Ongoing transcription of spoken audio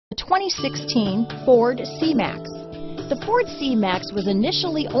2016 Ford C-Max. The Ford C-Max was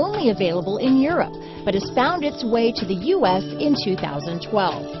initially only available in Europe, but has found its way to the U.S. in 2012.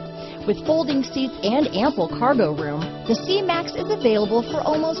 With folding seats and ample cargo room, the C-Max is available for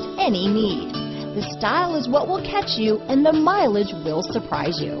almost any need. The style is what will catch you, and the mileage will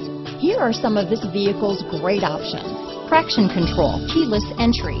surprise you. Here are some of this vehicle's great options: traction control, keyless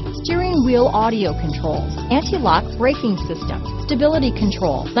entry, steering wheel audio controls, anti-lock braking system, stability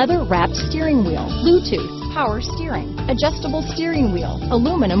control, leather-wrapped steering wheel, Bluetooth, power steering, adjustable steering wheel,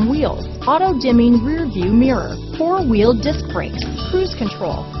 aluminum wheels, auto-dimming rear view mirror, four-wheel disc brakes, cruise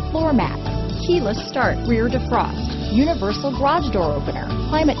control, floor mats, keyless start, rear defrost, universal garage door opener,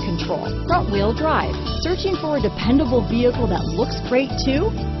 climate control, front wheel drive. Searching for a dependable vehicle that looks great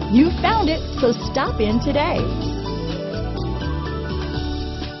too? You found it, so stop in today.